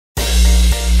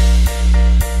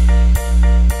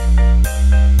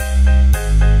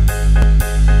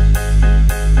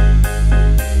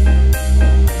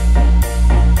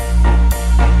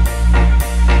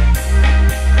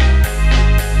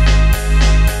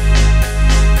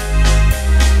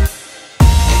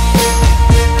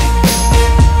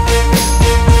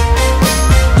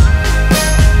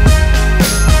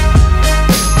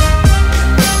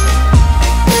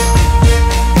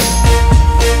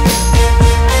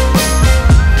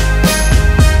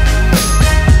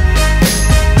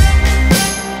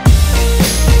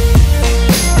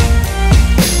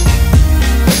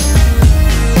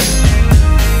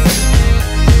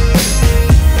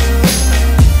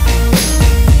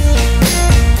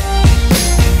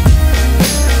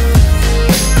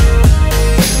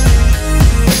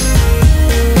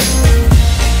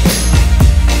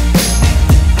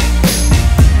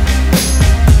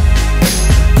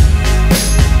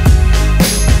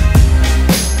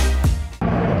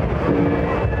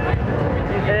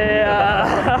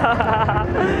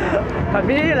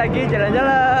lagi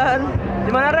jalan-jalan. Di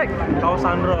mana, Rek?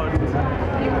 Kawasan Road.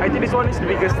 I think this one is the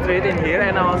biggest street in here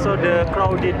and also the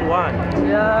crowded one.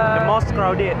 Ya. The most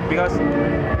crowded because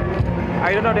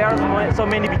I don't know, there are so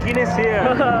many bikinis here.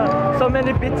 So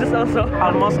many beaches also.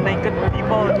 Almost naked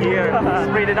people here.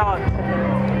 Spread it out.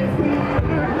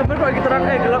 Tapi kalau lagi terang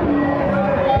gelap.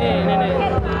 Nih.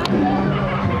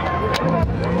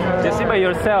 Just see by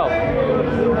yourself.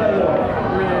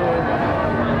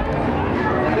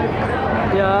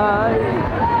 Ya.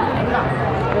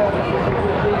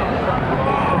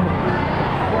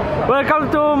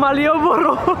 Welcome to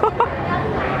Malioboro.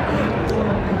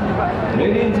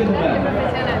 Ladies and gentlemen,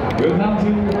 welcome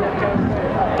to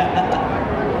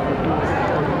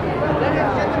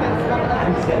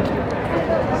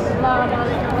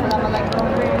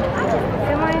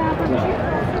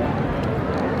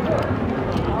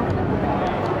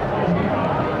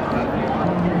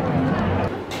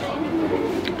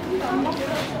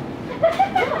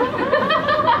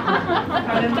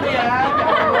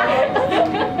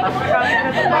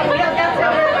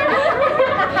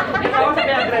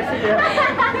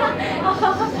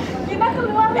Kita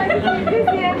keluar lagi bis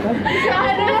ya.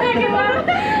 Ada gimana?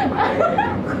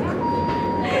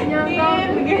 Nyangkau.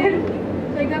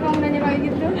 Tega kamu nanya kayak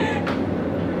gitu.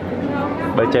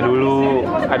 Baca dulu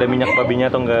ada minyak babinya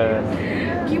atau enggak.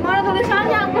 Gimana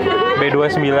tulisannya?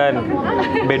 B29.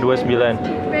 B29.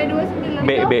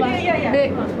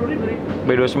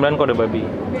 B29 kode babi.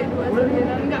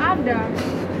 Enggak ada.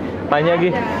 Tanya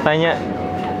Gi, tanya.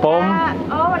 Pom.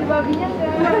 Oh, ada babinya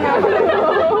enggak?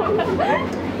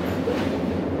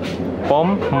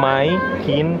 Pom mai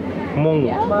kin mu.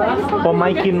 Pom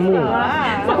mai kin mu.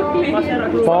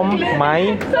 Pom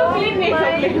mai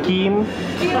kim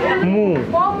mu.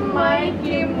 Pom mai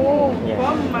kimu. Ya.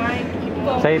 Pom mai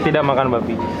kimu. Saya tidak makan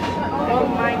babi. Pom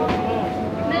mai kimu.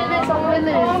 Nenek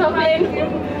soplin.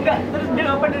 Enggak, terus dia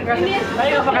ngapa dari kasih? Saya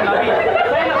nggak makan babi.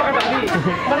 Saya nggak makan babi.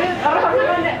 Padahal orang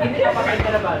nanya, ini apakah ini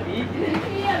ada babi?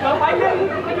 Ngapain dia?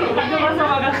 Dia masa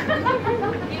makan.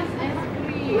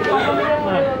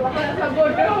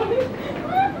 Bodoh.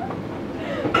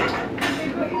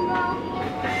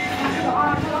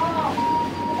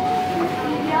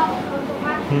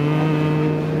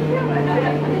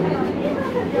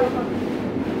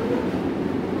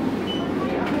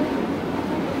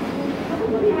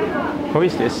 Who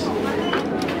is this?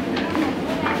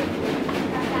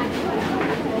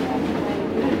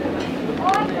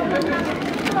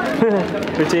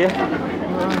 Lucu ya?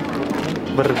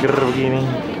 Burger begini.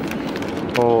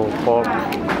 Oh, pork.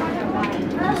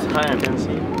 This high I can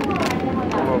see.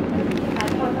 Pork.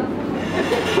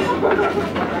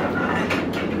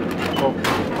 Pork.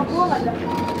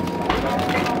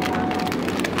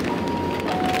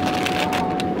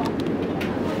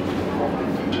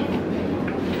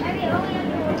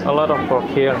 A lot of pork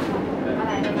here.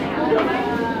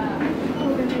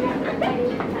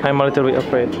 I'm a little bit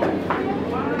afraid.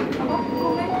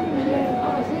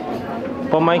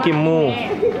 Pemaiki mu.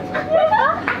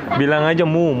 Bilang aja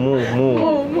mu.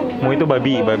 Mu itu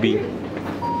babi.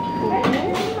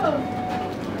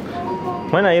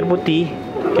 Mana air putih?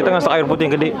 Kita ngasih air putih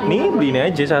yang gede. Nih, beli ini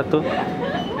aja satu.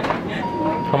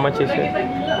 How much is it?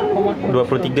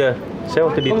 23. Saya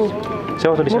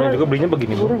waktu di sana juga belinya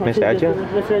begini, Bu. Nestle aja.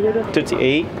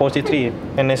 38, 43.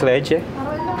 And Nestle aja.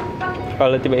 A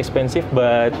little bit expensive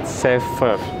but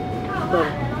safer.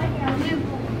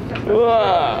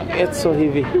 Wah, it's so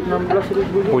heavy.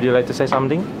 16.000. Would you like to say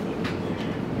something?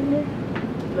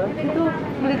 Itu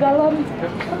beli galon.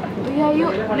 Iya,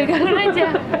 yuk beli galon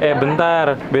aja.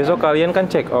 Bentar. Besok kalian kan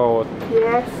check out.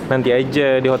 Yes. Nanti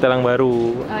aja di hotel yang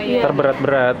baru. Oh, iya. Ntar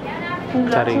berat-berat.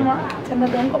 Cari. Sama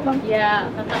Bangkok, Bang.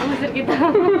 Iya, kakak musik kita.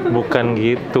 Bukan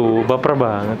gitu. Baper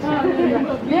banget sih.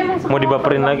 Mau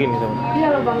dibaperin lagi nih sama. Iya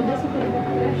loh, Bang. Dia suka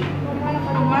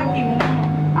dibaperin.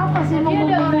 Apa sih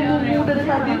bumbu dari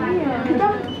tadi?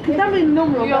 Kita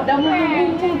minum loh, ada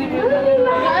bumbu di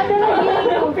nggak ada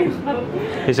lagi.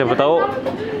 Ya siapa tahu.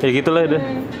 Ya gitulah udah.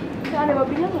 Ada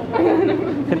babinya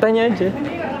nggak? Tanya aja.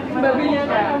 Babinya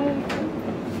kamu.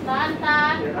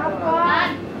 Tan.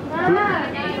 Apa?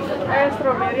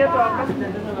 Strawberry atau apa?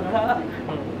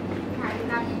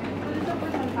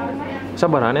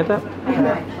 Sabarannya tak?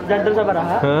 Jantan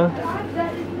sabaraha. Hah?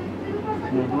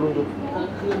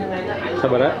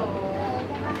 Sabara?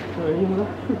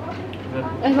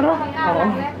 Bro.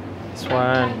 This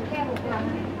one.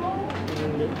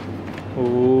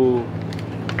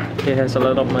 He has a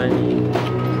lot of money.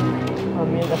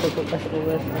 Amin, aku tugas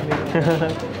US. Amin.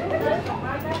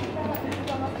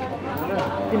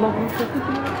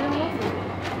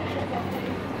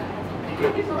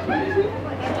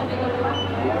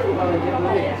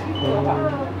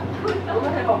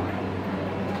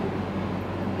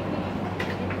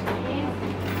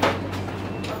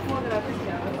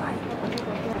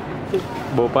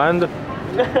 Bawa apaan tuh?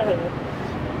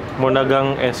 Mau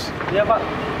dagang es. Iya Pak,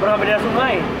 berapa beda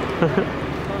sungai?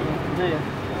 Iya ya.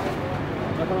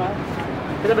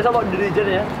 Kita bisa bawa dirijen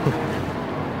ya.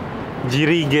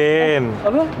 Jirigen.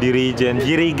 Apa? Dirijen.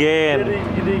 Dirijen.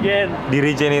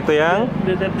 Dirijen itu yang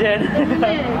Deterjen.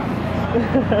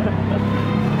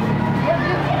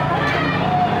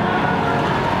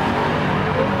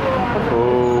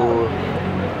 oh.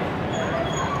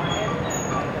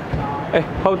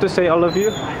 How to say I love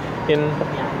you in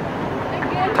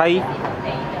Thai?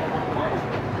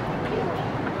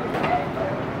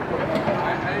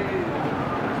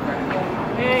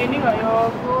 Ini nggak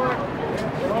yogurt.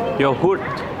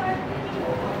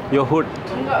 Yogurt.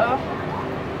 Enggak loh.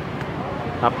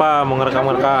 Apa mau ngerekam?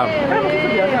 Beli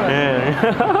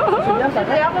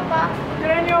apa Pak?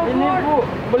 Kirain Ini yogurt. Bu,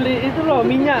 beli itu loh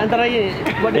minyak antara ini.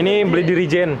 Ini beli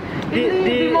dirijen.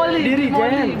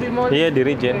 Dirijen. Iya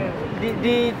dirijen.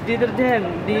 Di deterjen.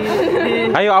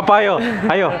 Ayo apa ayo?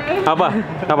 Apa?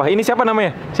 Ini siapa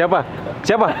namanya? Siapa?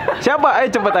 Ayo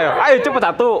cepet ayo. Ayo cepet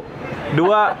 1, 2,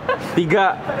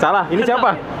 3. Salah. Ini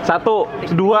siapa? 1,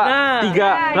 2,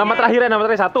 3. Nama terakhir 1, 2.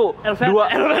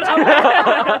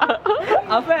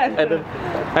 Apa?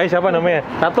 Ayo siapa namanya?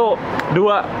 1,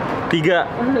 2, 3,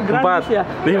 4, 5.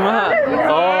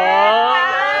 Oh.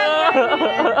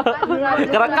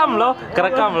 Kerekam loh.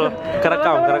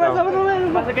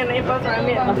 Masukin ipal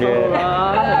Sami.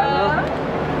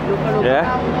 Ya.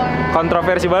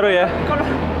 Kontroversi baru ya.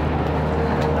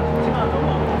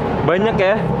 Banyak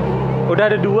ya.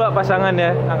 Udah ada 2 pasangan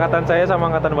ya, angkatan saya sama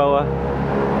angkatan bawah.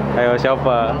 Ayo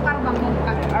siapa?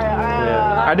 Ya.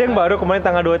 Ada yang baru kemarin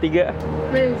tanggal 23.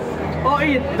 Oh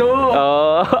itu.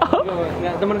 Oh.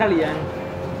 Nggak, teman kalian.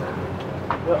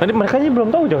 Nanti mereka aja belum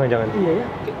tahu jangan-jangan. Iya ya.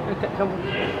 Kamu.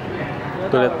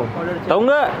 Tuh lihat Pom. Tahu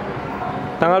nggak?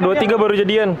 Tanggal 23 baru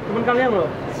jadian. Teman kalian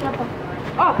loh. Siapa?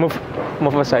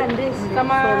 Move aside.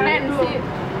 Sama Nancy.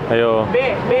 Ayo. B,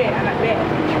 anak B.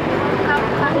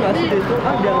 Enggak sih itu.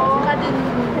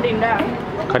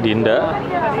 Kadinda.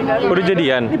 Udah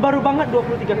jadian. Ini baru banget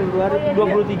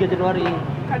 23 Januari.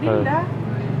 Kadinda.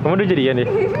 Kamu udah jadian ya?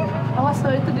 Awas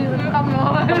loh itu direkam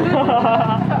loh.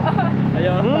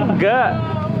 Ayo. Enggak.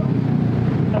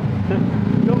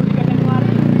 23 Januari.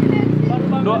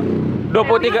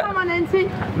 23 Sama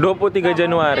Nancy. 23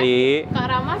 Januari.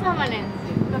 Kak Rama sama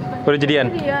Nancy. Udah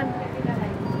jadian.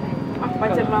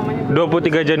 Pacar namanya.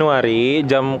 23 Januari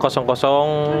jam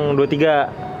 00.23.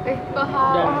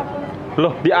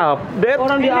 Loh, di-update.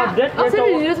 Orang di-update ya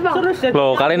serius Bang? Terus ya.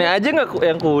 Loh, kalian aja nggak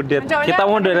yang kudet. Kita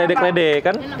mau udah ledek-ledek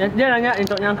kan? Ya, dia nanya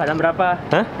intoknya angkatan berapa?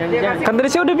 Hah? Kan tadi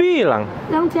saya udah bilang.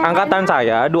 Angkatan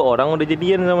saya 2 orang udah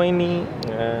jadian sama ini.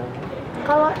 Ya.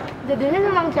 Kalau jadinya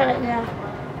memang ceweknya.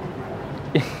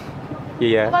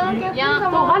 Iya. Yang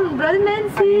tuh kan berarti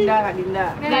Nancy.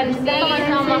 Dinda. Nancy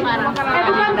sama Kak.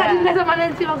 Bukan Kak Dinda sama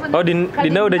Nancy maksudnya. Oh,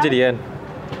 Dinda udah jadian.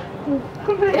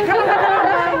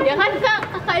 Ya kan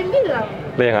kakak yang bilang.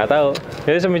 Lah ya nggak tahu.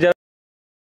 Jadi semenjak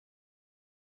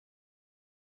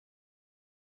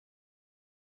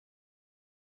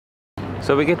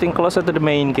So we're getting closer to the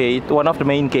main gate, one of the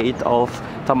main gate of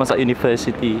Thammasat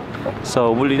University.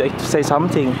 So would you like to say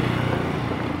something?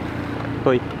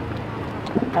 Oi,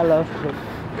 Hello.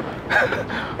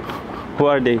 who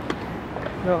are they?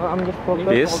 No, I'm just focused.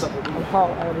 This? How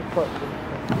I report.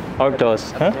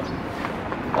 Outdoors, huh?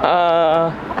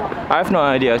 I have no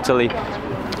idea actually,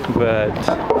 but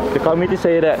the committee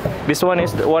say that this one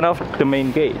is one of the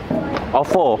main gate,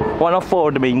 one of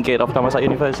four the main gate of Thammasat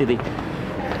University.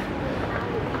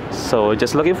 So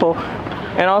just looking for,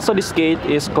 and also this gate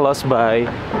is closed by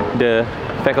the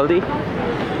faculty.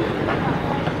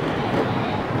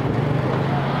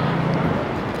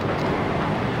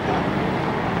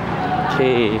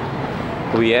 Okay,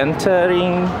 we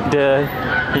entering the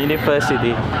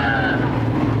university.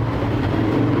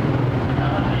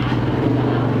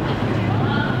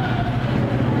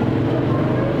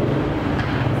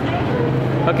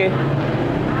 Okay.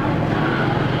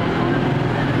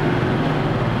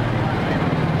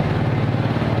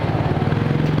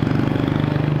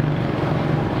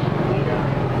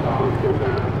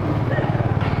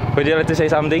 Would you like to say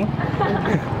something?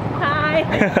 Hi.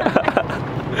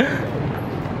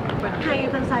 Hi,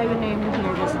 you can say your name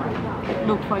here. Just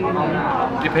look for your name.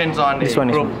 Depends on the This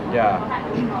one is group. one. Yeah.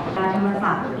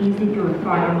 Thammasat Institute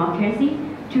for Democracy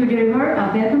to deliver a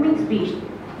welcoming speech.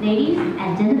 Ladies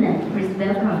and gentlemen, please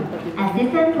welcome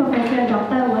Assistant Professor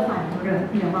Dr. Wasan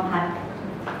Nurapathat.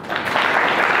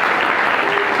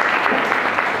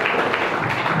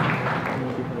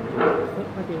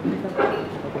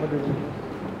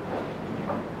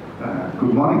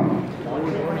 morning.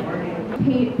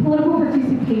 Political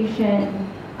participation,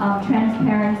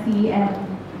 transparency, and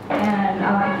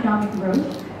economic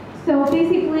growth. So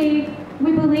basically,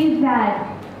 we believe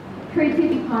that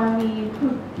creative economy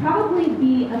could probably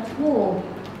be a tool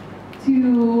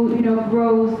to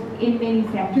growth in many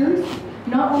sectors,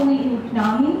 not only in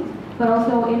economic but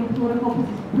also in political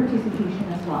participation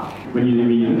as well. When you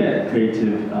look at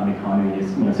creative economy,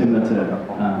 it's similar to the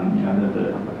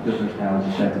first panel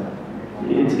you said.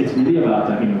 It's really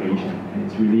about innovation, and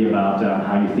it's really about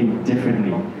how you think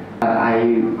differently.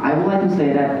 I would like to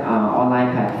say that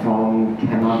online platform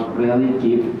cannot really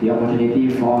give the opportunity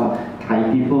for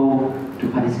Thai people to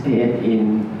participate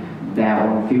in their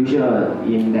own future,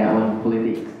 in their own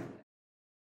politics.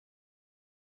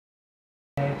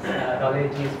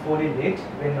 Knowledge is fully lit.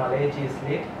 When knowledge is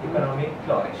lit, economic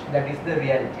flourish. That is the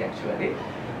reality actually.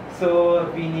 So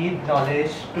we need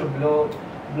knowledge to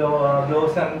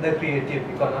blossom the creative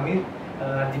economy.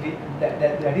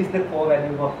 That is the core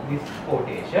value of this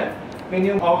quotation. When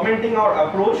you augmenting our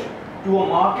approach to a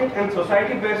market and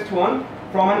society-based one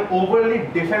from an overly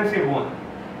defensive one,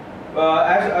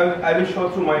 as I will show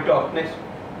through my talk next.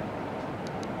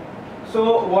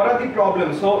 So what are the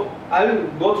problems? So I'll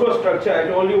go through a structure. I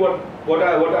told you what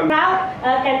I'm. Now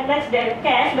can pledge their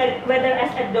cash, whether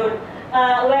as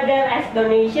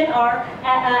donation or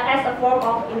as a form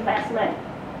of investment.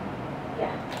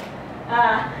 Yeah.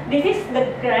 This is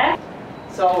the graph.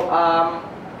 So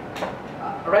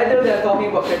rather than talking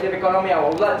about creative economy, I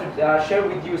would like to share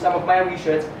with you some of my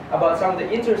research about some of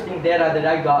the interesting data that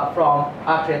I got from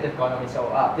creative economy. So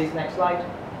please next slide.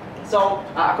 So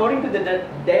according to the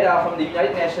data from the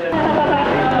United Nations.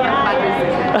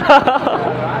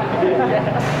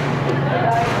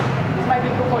 This might be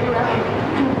good for you.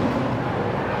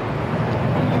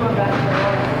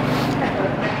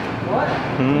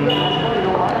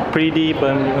 Pretty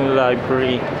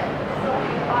library.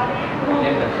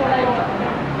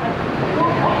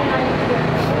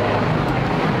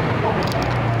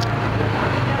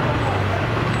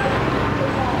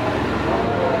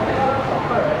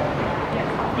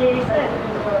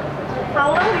 How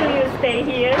long will you stay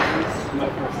here?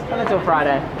 Until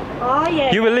Friday. Oh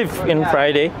yeah. You will live in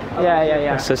Friday?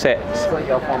 Yeah. So sad. So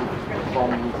you're from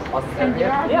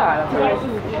Australia? Yeah.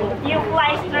 You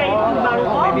fly straight to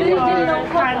Bangkok or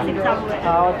transit somewhere?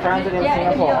 Oh, transit in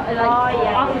Singapore. Oh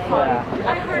yeah.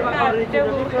 I heard that there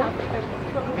will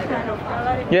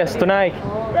Yes, tonight.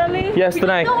 Really? Yes,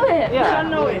 tonight. Yeah.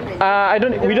 I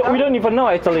don't know it. We don't even know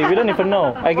actually. We don't even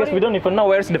know. I guess we don't even know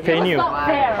where's the venue.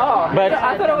 Oh, But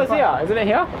I thought it was here. Isn't it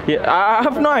here? yeah, I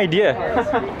have no idea.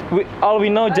 All we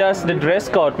know just the dress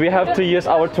code. We have to use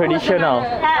our traditional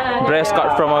dress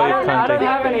code from our I don't country.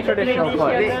 have any traditional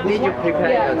clothes. Did you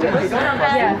prepare your dress?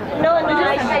 No.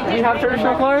 Do you have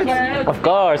traditional clothes? Of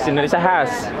course, Indonesia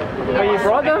has. Oh, you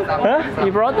brought them? Huh?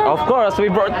 You brought them? Of course, we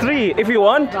brought 3. If you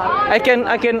want, I can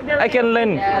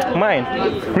lend mine.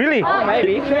 Really?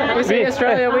 Maybe. We see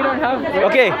Australia. We don't have.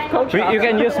 Okay, you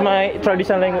can use my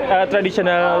traditional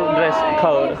dress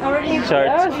code shirt.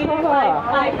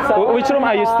 Which room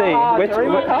are you staying?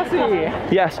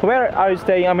 Yes, where are you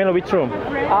staying? I mean, which room?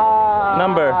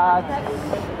 Number?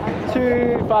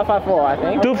 2554, I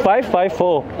think.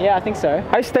 2554. Yeah, I think so.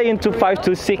 I stay in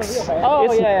 2526. Oh,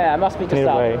 It's yeah, must be just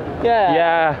nearby. up.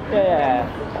 Yeah.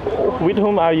 With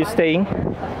whom are you staying?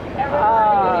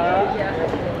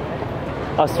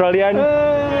 Australian?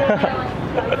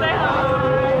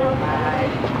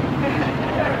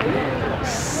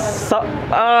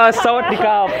 Sawadee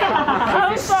Krap.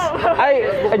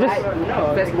 I just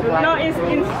No, it's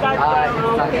Instagram.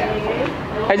 Okay.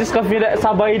 I just confused that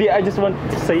Sabaidi. I just want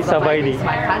to say Sabaidi.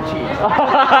 My country.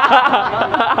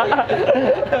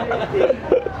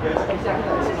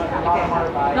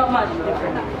 not much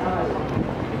different.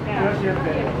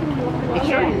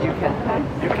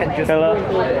 You can just. Hello.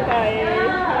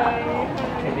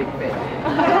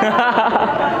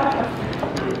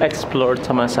 Explore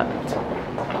Thammasat.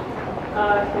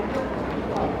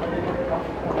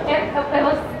 I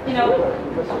was,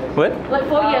 What? like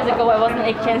 4 years ago, I was an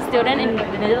exchange student in the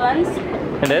Netherlands.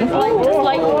 And then? Just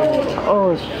like,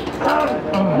 Oh.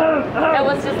 I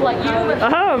was just like you.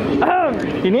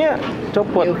 Ini ya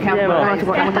copot. New camera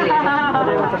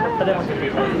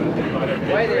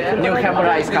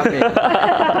is coming.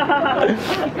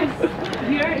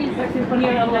 Here is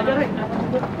near 11.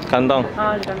 Kantong.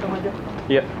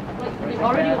 Yeah.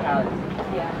 Already.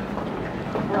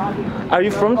 Are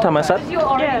you from Thammasat?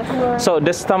 Yes. So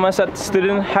does Thammasat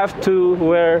student have to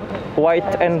wear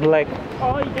white and black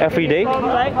every day?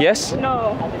 Black? Yes?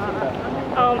 No.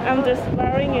 I'm just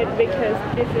wearing it because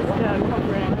this is the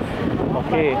conference.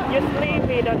 Okay. But usually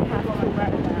we don't have to wear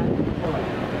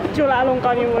that.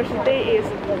 Chulalongkorn University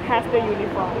has the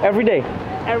uniform Every day.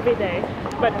 every day,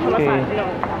 but Thammasat no.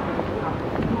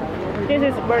 This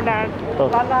is Bernard. Oh.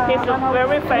 He's a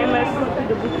very famous,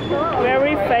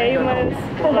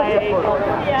 like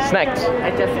Snacks.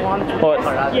 I just want to What?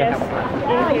 yes,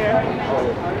 in here.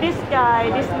 This guy,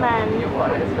 this man,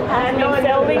 has been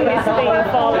selling this thing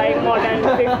for like more than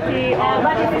 50 or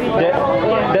 50 years.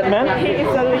 That man? He is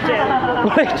a legend.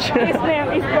 His name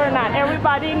is Bernard.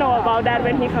 Everybody know about that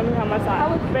when he comes to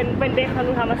Thammasat. When they come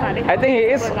to Thammasat, they I think he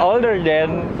is Bernard. older than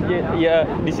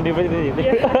this university.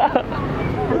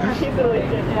 He's a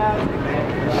legend.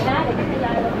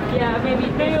 Yeah, maybe.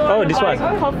 Do you Oh, want this to buy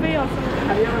one. coffee or something?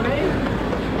 Have you ever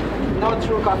made? No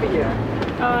true coffee here.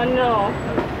 No.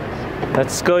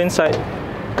 Let's go inside.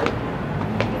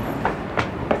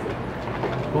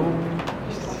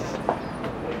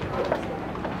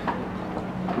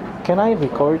 Can I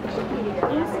record?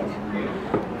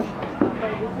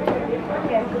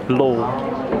 Low.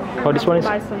 Oh, this one is.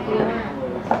 Buy something.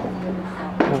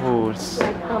 Oh, it's-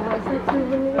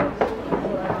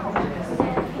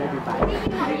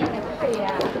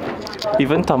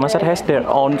 Even Thammasat has their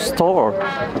own store,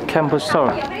 campus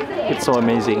store. It's so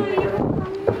amazing.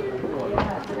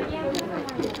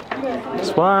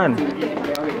 This one. Maybe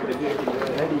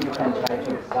you can try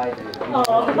to buy the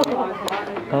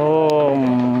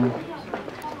Oh.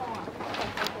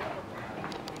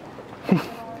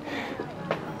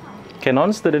 Can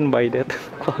non-student buy that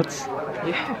clothes?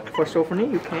 Yeah, for souvenir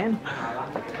you can.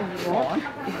 You want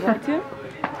to?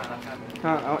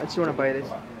 I just want to buy this.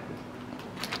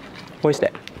 What is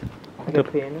that? The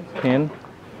pen. Pen.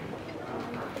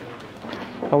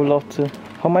 I would love to.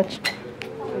 How much?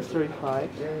 It's 35.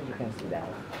 You can see that.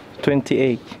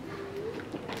 28.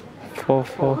 4.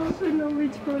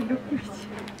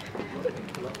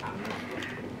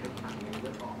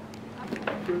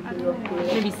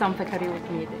 Maybe some faculty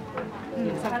would need it.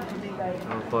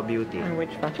 For beauty. In which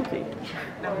faculty?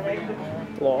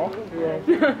 Law.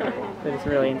 That is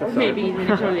really interesting. Maybe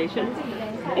international relations.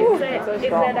 Is that Hãy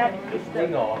subscribe cho kênh Ghiền Mì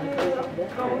Gõ để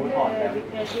không bỏ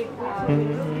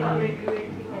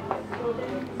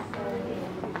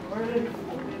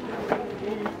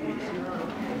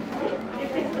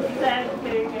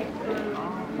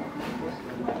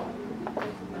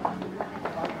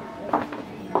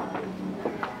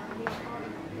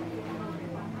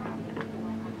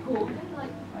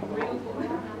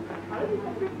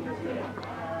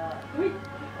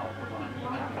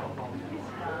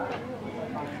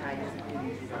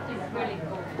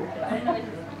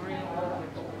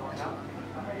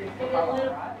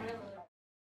lỡ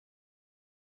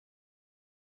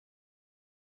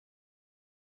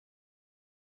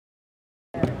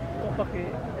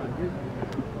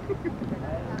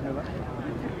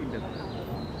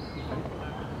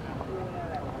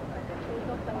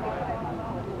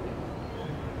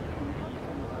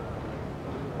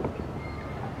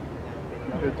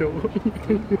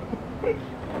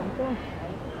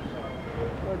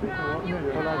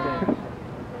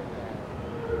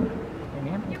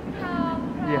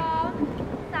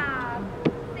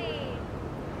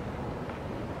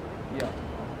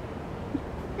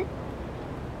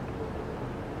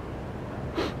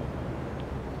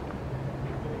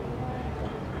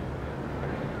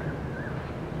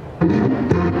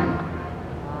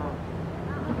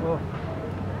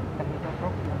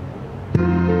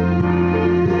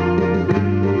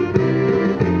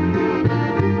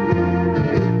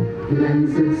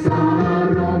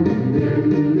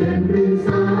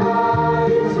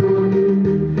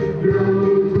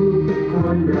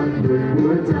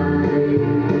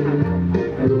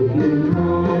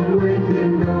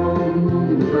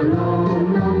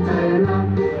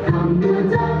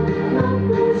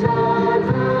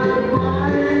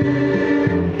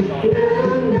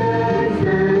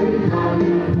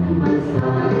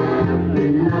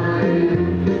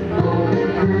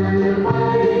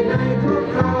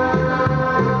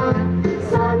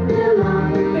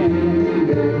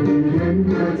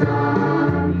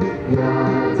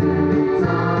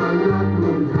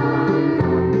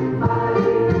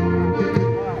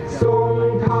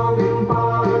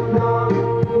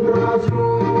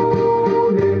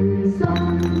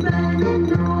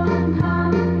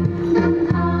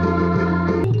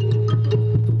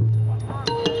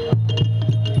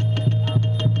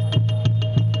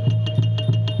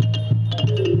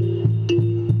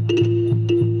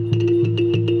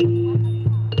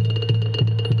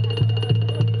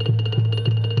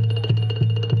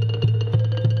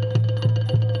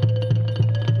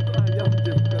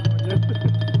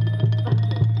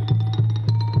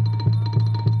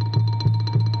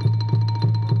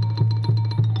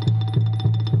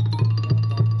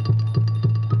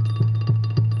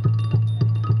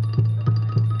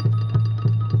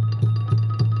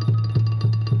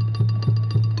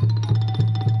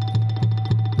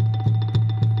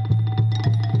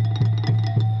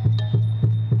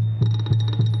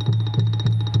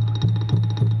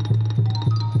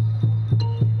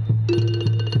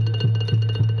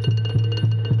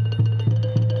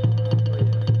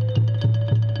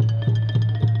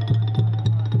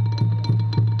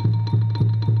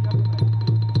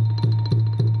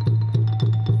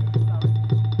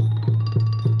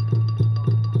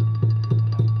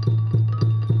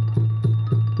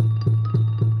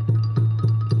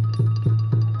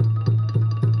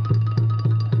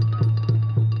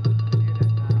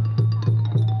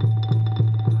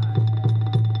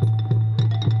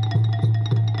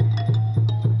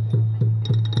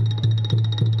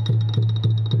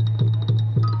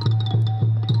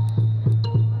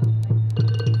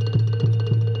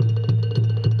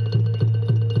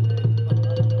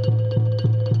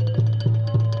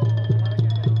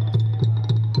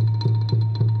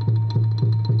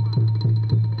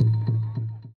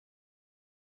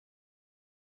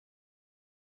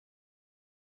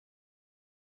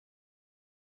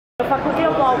Faculty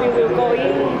of Law we will go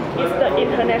in is the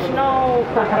international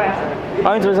program.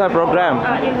 Oh, international program.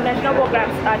 International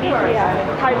program study here.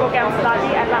 Thai program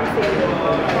study at Langsir.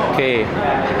 Okay.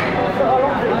 So all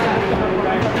of this.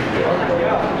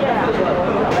 Yeah.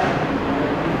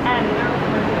 And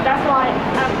that's why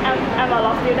I'm a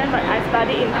law student, but I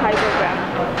study in Thai program.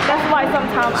 That's why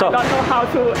sometimes I don't know how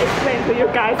to explain to you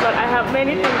guys, but I have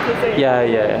many things to say. Yeah.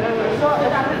 So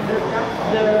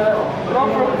the law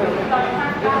program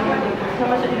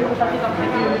sama saja universitas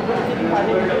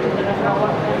international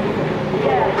one.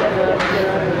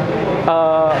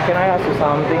 Can I ask you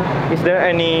something? Is there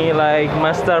any like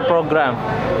master program?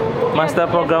 Master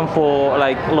program for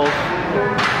like law?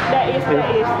 There is.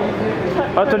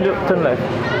 Oh, turn left.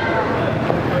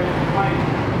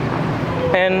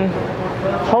 And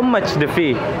how much the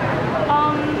fee?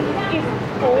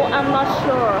 I'm not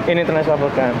sure. In international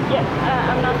program? Yeah,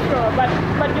 I'm not sure, but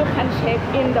you can check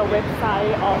in the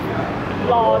website of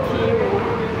law.tu.th.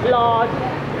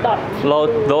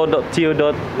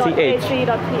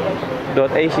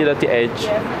 .ac.th.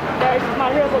 Yes, there is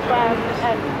master program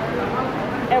and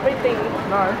everything.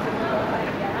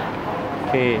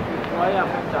 Okay.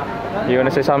 You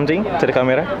wanna say something to the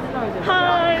camera?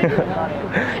 Hi.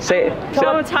 Say.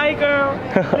 I'm a Thai girl.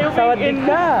 Living in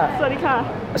Sawadika.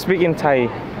 Speak in Thai.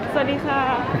 Sawadika.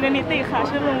 Neniti ka,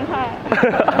 Shulung ka.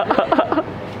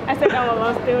 I said I'm a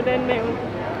law student name.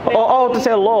 To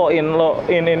say law in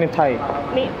Thai.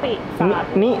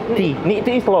 Niti.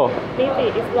 Niti is law. Niti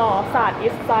is law. Sat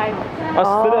is science.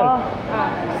 Student.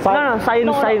 Science.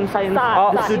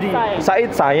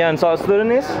 Science. Science. So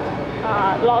student is?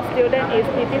 Law student is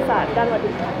Niti Sat. That's what it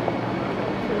is.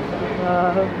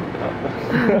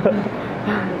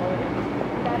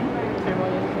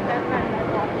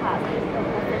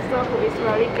 Professor who is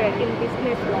very great in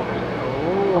business law.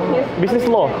 Business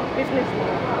law? Business law.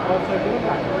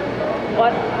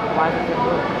 What?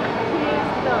 He is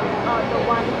the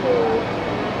one who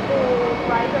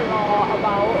write the law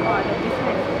about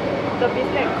the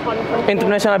business conference.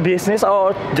 International business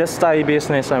or just Thai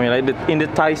business? I mean, like in the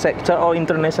Thai sector or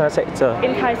international sector?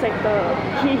 In Thai sector,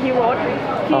 he wrote.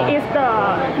 He is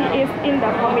in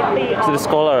the committee of the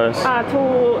scholars. That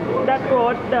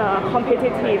wrote the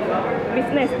competitive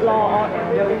business law.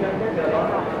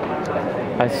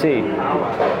 I see.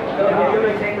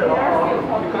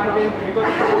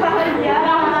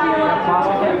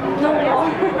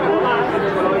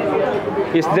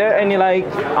 Is there any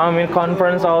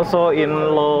conference also in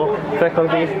law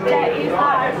faculty? There is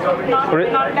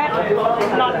not that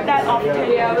often.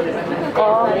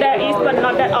 There is, but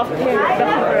not that often. The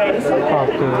conference.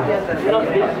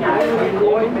 Okay.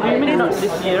 You mean not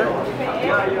this year?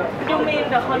 You mean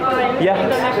the conference? Yeah.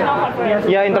 International conference.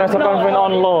 Yeah, international conference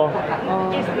on law.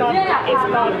 It's not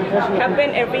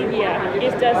happen every year.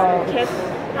 It's just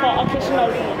for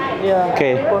occasionally. Yeah.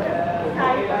 Okay.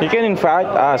 You can invite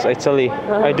us actually.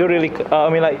 I do really.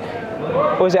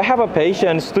 Because I have a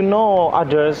patience to know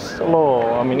others'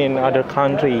 law. I mean, in other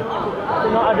country. To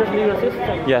know others' legal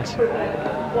system. Yes.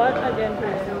 What again,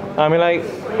 please? I mean,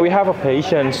 we have a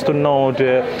patience to know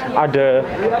the other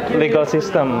legal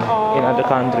system in other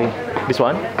country. This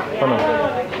one? Oh no.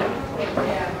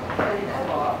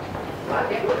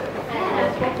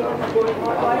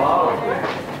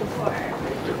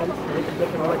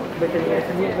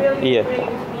 Yeah.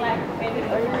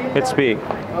 It's big.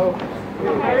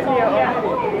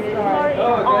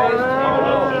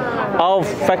 Oh,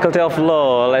 Faculty of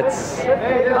Law. Let's. We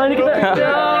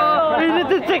need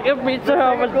to take a picture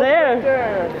over there.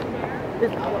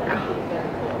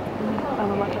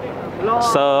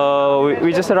 So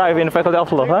we just arrived in Faculty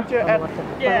of Law, huh?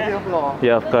 Yeah.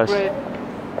 Yeah, of course.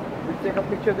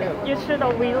 You should a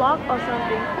vlog or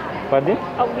something. Pardon?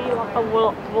 A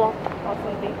vlog or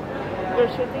something. You're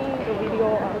shooting the video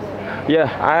or something. Yeah,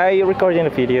 I recording a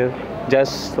video,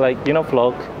 just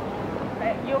vlog.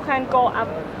 You can go up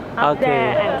Okay.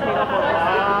 there and take a photo.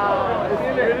 Wow, it's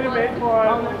really made for.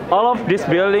 All of these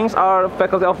buildings are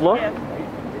Faculty of Law. Yes.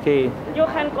 Okay. You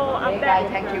can go up there.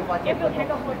 Thank you for if you take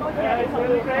a photo here, it's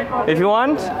really great. If you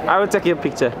want, I will take your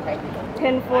picture.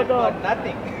 10 photos.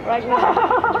 Nothing. Right now.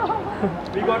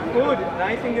 We got food,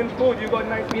 nice Indian food. You got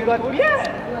nice Indian food? Yes.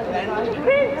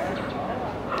 Thanks.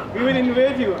 We will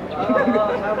invade you.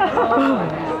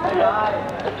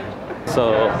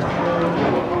 So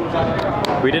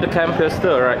we did a campus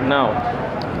tour right now.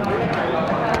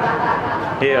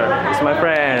 Here, it's my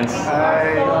friends.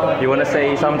 Hi. You wanna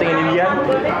say something in Indian?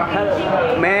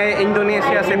 मैं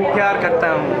Indonesia से प्यार करता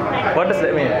हूँ. What does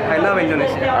that mean? I love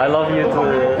Indonesia. I love you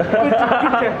too.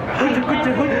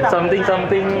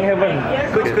 something heaven.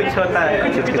 कुछ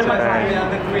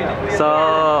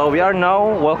So we are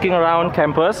now walking around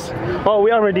campus. Oh,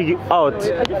 we are already out.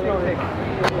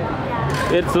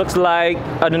 It looks like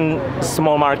a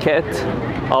small market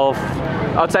of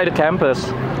outside the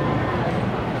campus.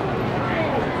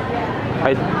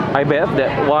 I bet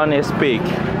that one is pig.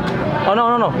 Oh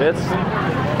no, it's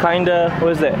kinda,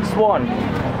 what is that? Swan.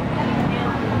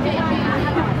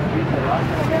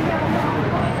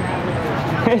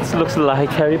 It looks like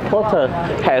Harry Potter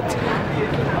hat.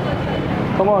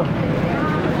 Come on.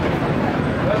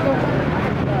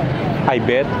 I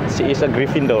bet she is a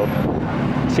Gryffindor.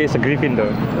 She is a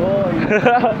Gryffindor.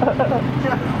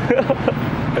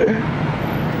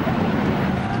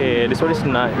 Okay, this one is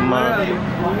nice. I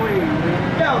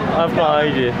have no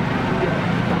idea.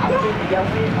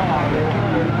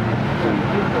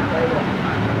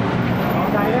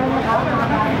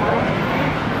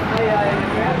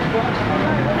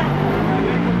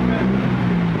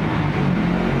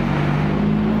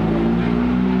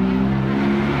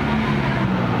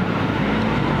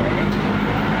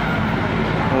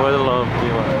 What a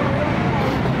lovely one.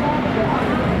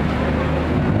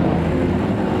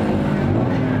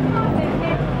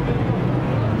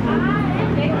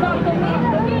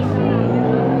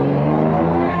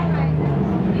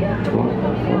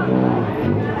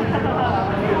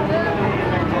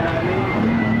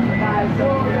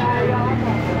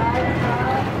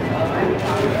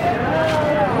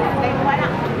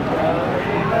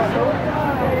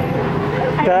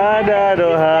 Tada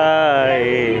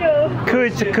dohai,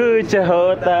 kuch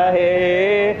hota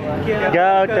hai,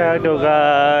 gao ta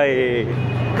dogai,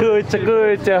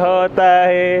 kuch hota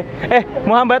hai.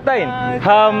 Muhammad batain,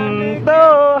 ham to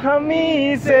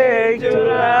hami se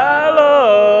chura lo,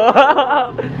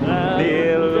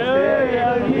 dil se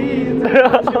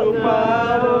chupa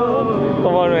lo.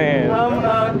 Come on, man. Ham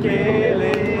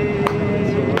akele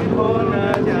ho na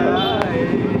jaye.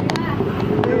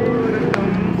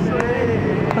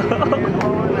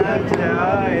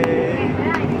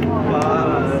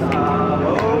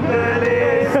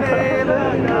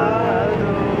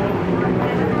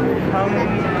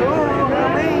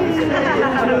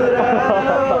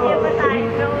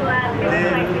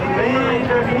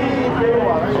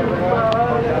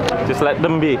 Just let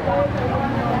them be.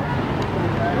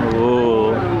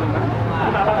 Oh.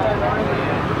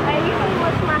 I even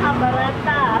watch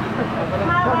Mahabharata.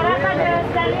 Mahabharata, the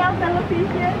series of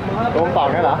television. Don't talk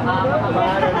nữa hả?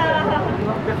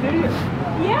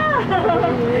 Yeah.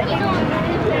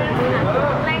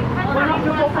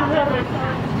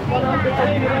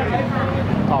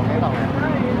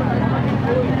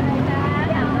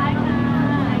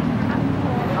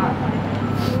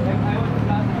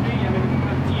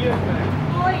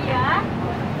 Oh yeah.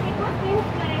 It was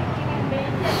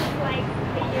like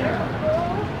years ago.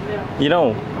 You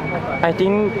know, I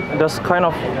think those kind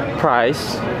of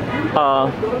price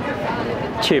are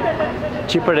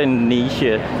cheaper than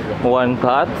Indonesia. 1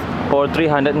 baht or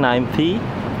 390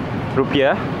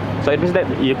 rupiah. So it means that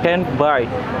you can buy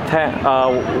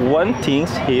one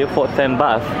things here for 10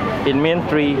 baht. It means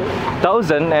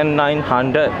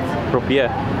 3,900 rupiah.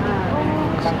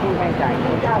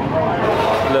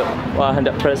 Look,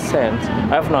 100%.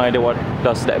 I have no idea what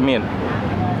does that mean.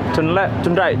 Turn left,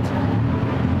 turn right.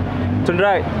 Turn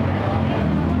right.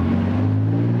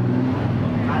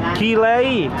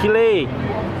 Kile.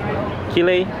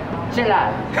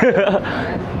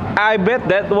 I bet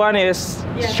that one is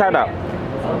shut up.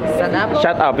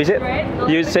 Shut up, is it?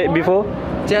 You said before?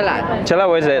 Chala,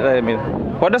 what does that mean?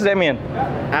 What does that mean?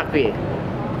 Akwi.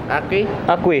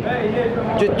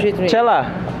 Chala,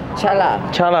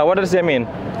 what does that mean?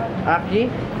 Aki?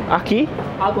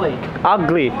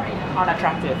 Ugly.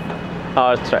 Unattractive.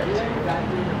 Oh, that's right.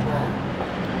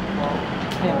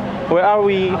 Where are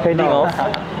we heading off?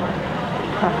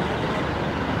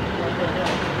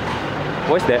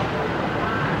 What's that?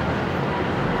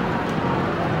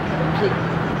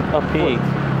 A pig.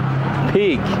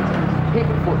 Pig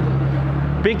food.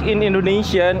 Pig in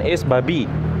Indonesian is babi.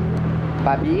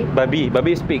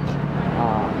 Babi is pig.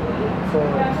 So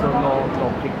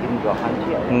no pig in your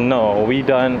country? No, we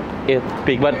don't eat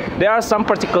pig, but there are some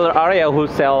particular area who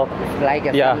sell. Like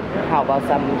how about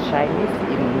some Chinese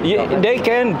in? They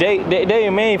can. They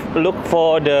may look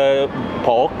for the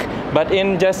pork, but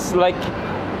in just like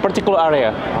particular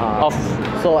area of.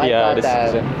 So I thought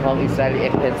that pork is very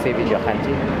expensive in your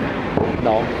country.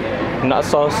 No. Not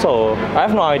so. I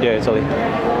have no idea actually.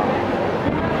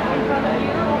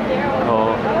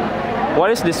 Oh,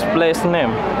 what is this place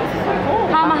name?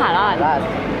 ท่ามหาราช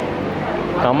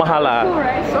mahal lah.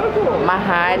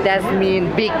 Mahal, that mean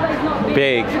big.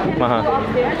 Big. Mahal.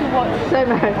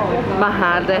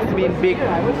 Mahal, that mean big.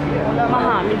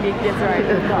 Maha, big, that's right.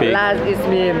 Big. Large is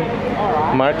mean.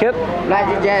 Market?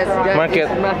 Large, yes. Market.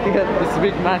 It's market. It's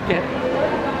big market.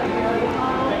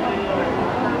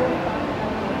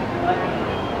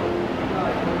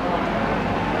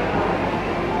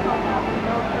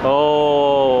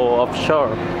 Oh,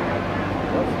 offshore.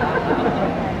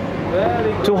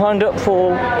 200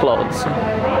 for clothes.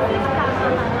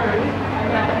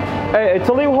 Hey, I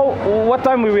told you what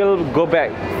time we will go back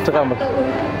to campus?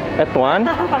 At 1?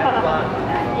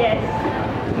 Yes.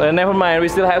 Never mind, we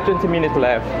still have 20 minutes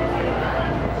left.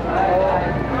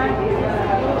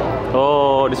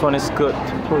 Oh, this one is good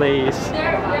place.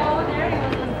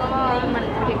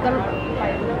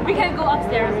 We can go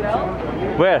upstairs as well.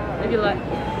 Where? If you like.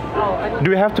 Do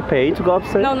we have to pay to go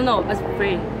upstairs? No, it's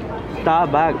free.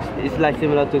 Starbucks is like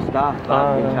similar to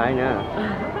Starbucks in China.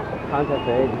 Can't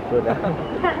pay for that.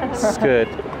 It's good.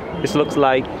 This looks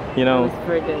like, you know.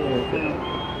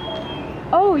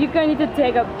 Oh, you guys need to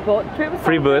take a boat trip.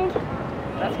 Free boat.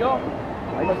 Let's go.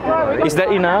 Is that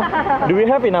enough? Do we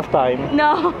have enough time?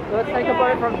 No. Let's take a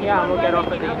boat from here and we'll get off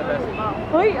at the university.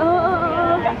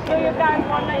 So you guys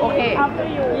want to Okay. eat after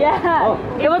you? Yeah. Oh.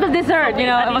 It was a dessert, you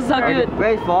know, it was so good.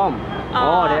 Where is from?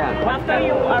 Oh, there. After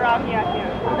you around here.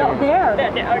 No, there.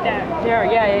 There,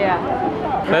 yeah.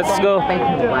 Let's go.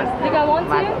 You guys want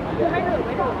to?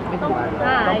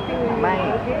 ไม่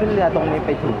ขึ้นเรือตรงนี้ไป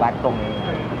ถึงวัดตรง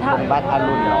วัดอ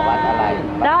รุณหรอวัดอะไร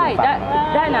ไ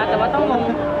ด้นะแต่ว่าต้องลง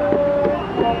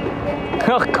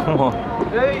Oh, come on.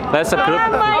 That's a group.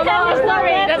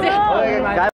 Sorry. That's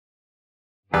it.